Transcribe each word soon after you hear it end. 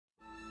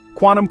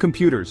Quantum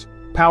computers,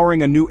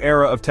 powering a new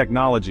era of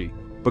technology.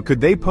 But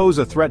could they pose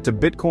a threat to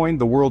Bitcoin,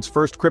 the world's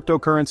first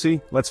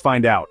cryptocurrency? Let's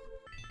find out.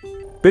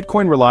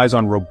 Bitcoin relies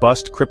on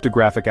robust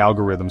cryptographic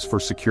algorithms for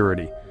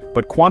security,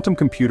 but quantum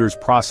computers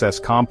process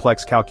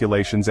complex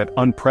calculations at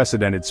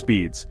unprecedented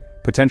speeds,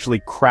 potentially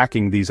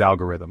cracking these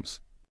algorithms.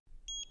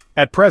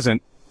 At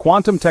present,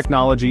 quantum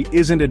technology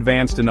isn't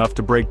advanced enough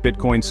to break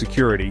Bitcoin's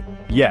security,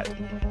 yet.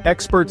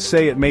 Experts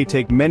say it may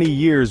take many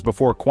years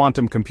before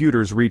quantum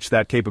computers reach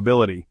that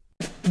capability.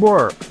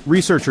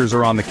 Researchers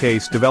are on the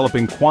case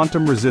developing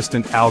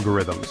quantum-resistant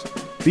algorithms.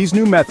 These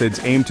new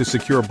methods aim to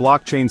secure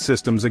blockchain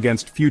systems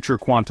against future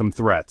quantum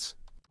threats.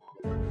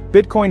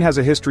 Bitcoin has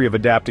a history of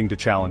adapting to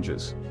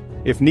challenges.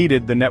 If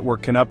needed, the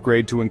network can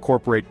upgrade to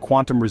incorporate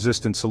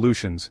quantum-resistant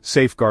solutions,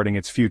 safeguarding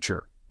its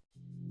future.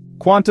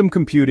 Quantum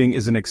computing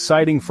is an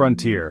exciting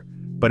frontier,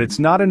 but it's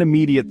not an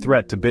immediate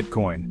threat to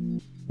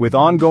Bitcoin. With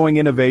ongoing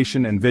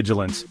innovation and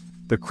vigilance,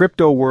 the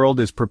crypto world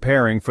is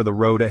preparing for the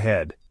road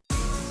ahead.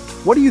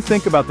 What do you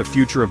think about the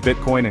future of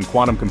Bitcoin and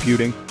quantum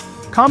computing?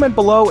 Comment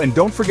below and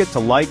don't forget to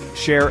like,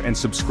 share, and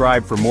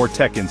subscribe for more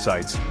tech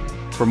insights.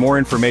 For more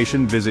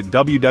information, visit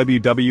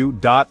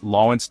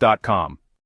www.lawrence.com.